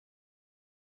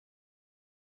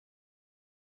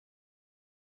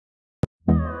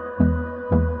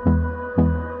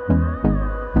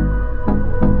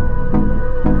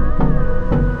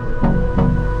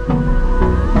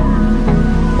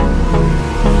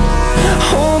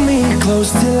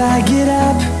close till I get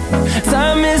up.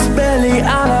 Time is barely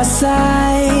on our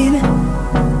side.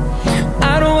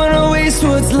 I don't wanna waste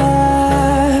what's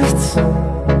left.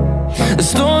 The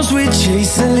storms we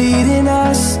chase are leading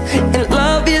us, and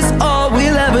love is all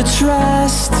we'll ever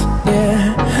trust.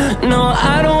 Yeah, no,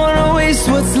 I don't wanna waste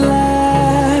what's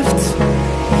left.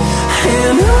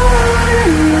 And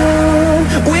on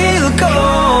we'll go,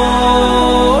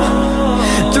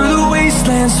 through the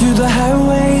wastelands, through the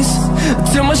highways,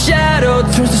 till my shadow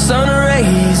turns to sun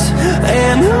rays.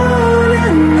 And on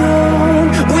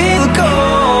we'll go,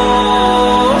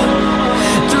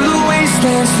 through the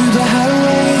wastelands, through the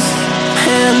highways,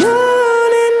 and on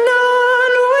we'll go.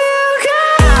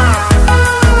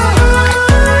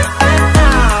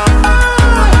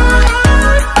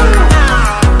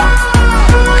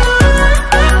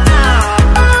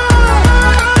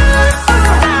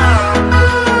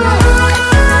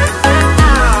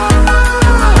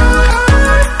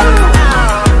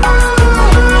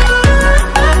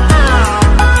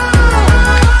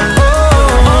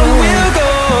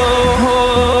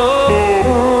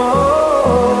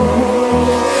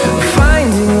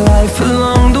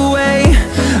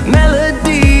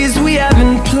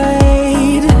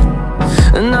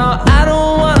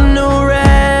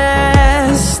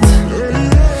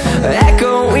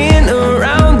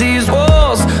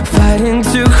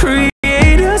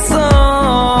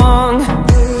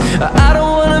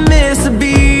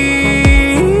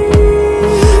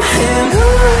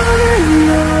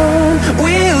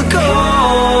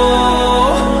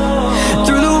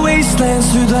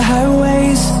 Through the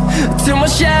highways, till my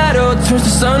shadow turns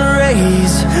to sun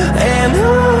rays. And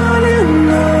on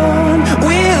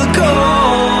we'll go,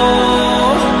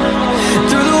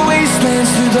 through the wastelands,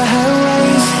 through the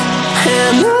highways,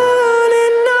 and on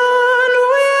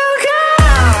we'll go.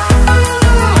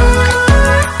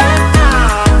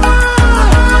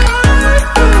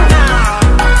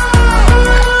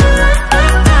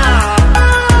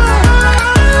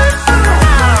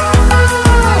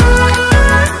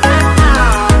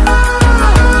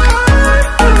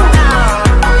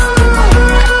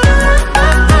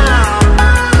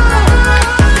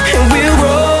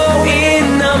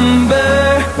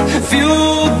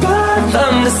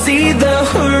 See the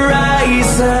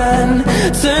horizon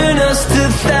turn us to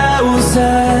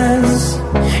thousands,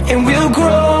 and we'll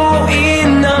grow in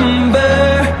number,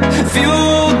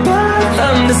 fueled by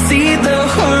them. To see the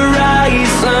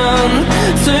horizon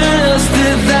turn us to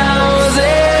thousands,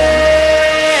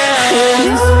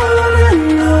 and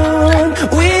on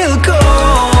we'll go,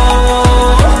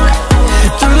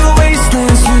 through the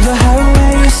wastelands, through the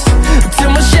highways,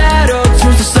 till my shadow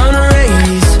turns to sun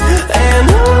rays. And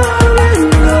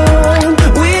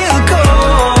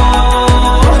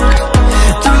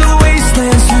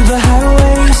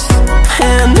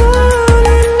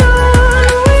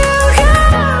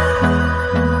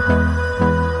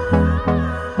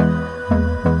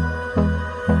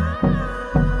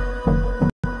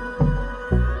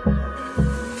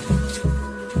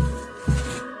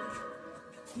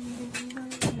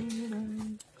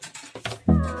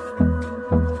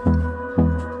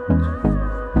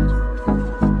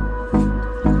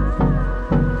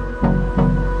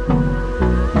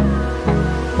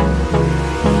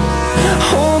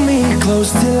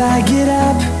close till I get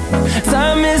up.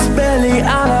 Time is barely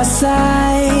on our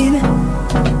side.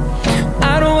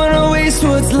 I don't wanna waste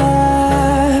what's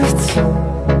left.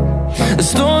 The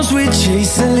storms we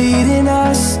chase are leading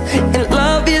us, and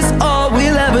love is all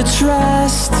we'll ever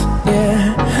trust.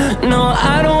 Yeah, no,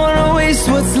 I don't wanna waste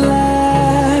what's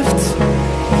left.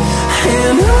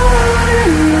 And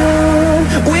on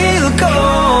we'll go,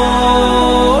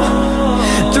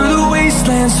 through the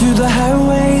wastelands, through the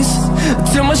highways,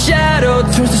 till my shadow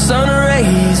turns to sun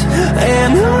rays.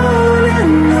 And on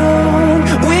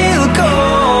we'll go,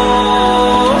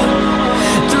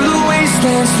 through the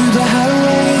wastelands, through the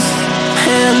highways,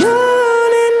 and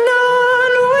on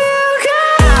we'll go.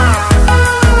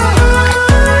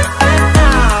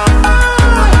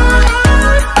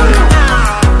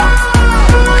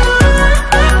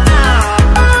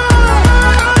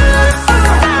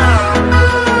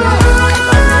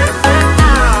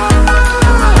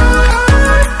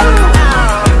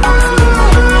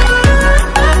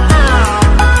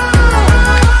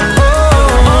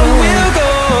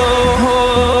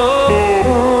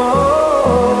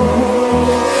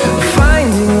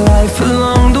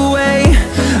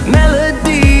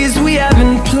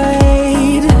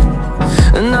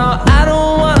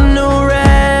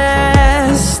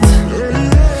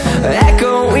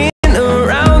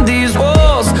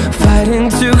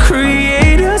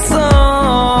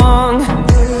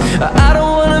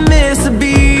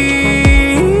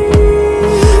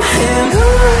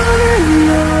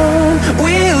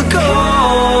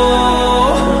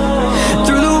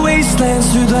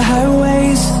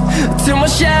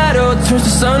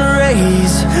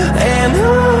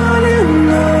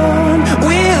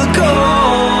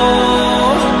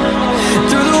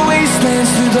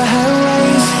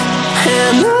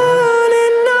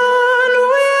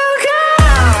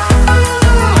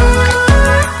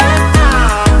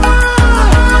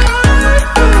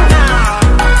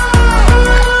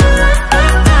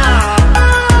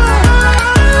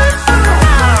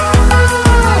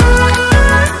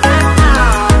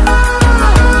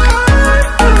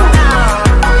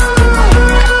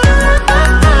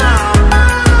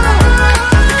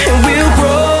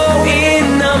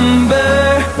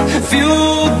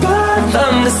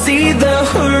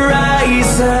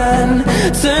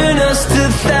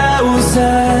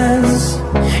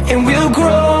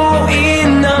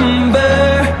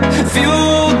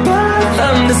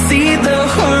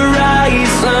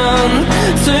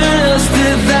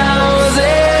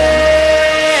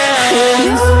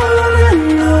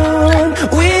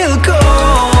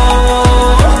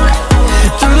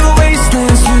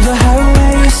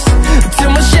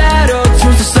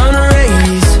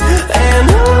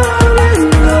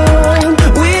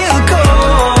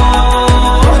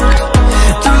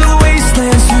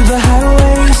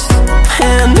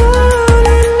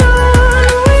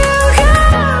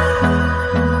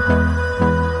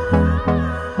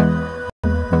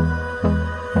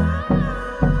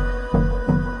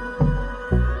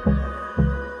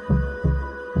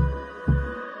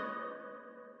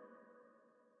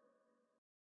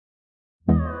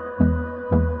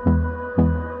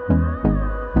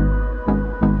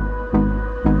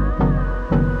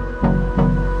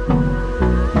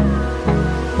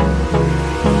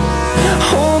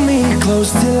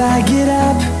 close till I get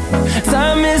up.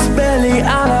 Time is barely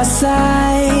on our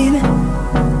side.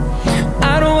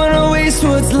 I don't wanna waste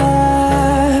what's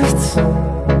left.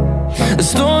 The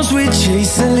storms we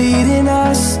chase are leading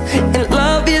us, and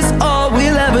love is all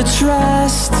we'll ever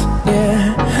trust.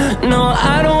 Yeah, no,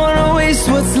 I don't wanna waste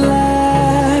what's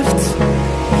left.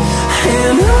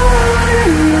 And on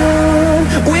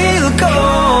we'll go,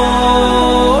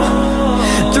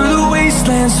 through the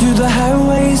wastelands, through the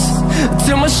highways,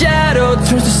 till my shadow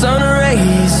turns to sun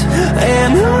rays.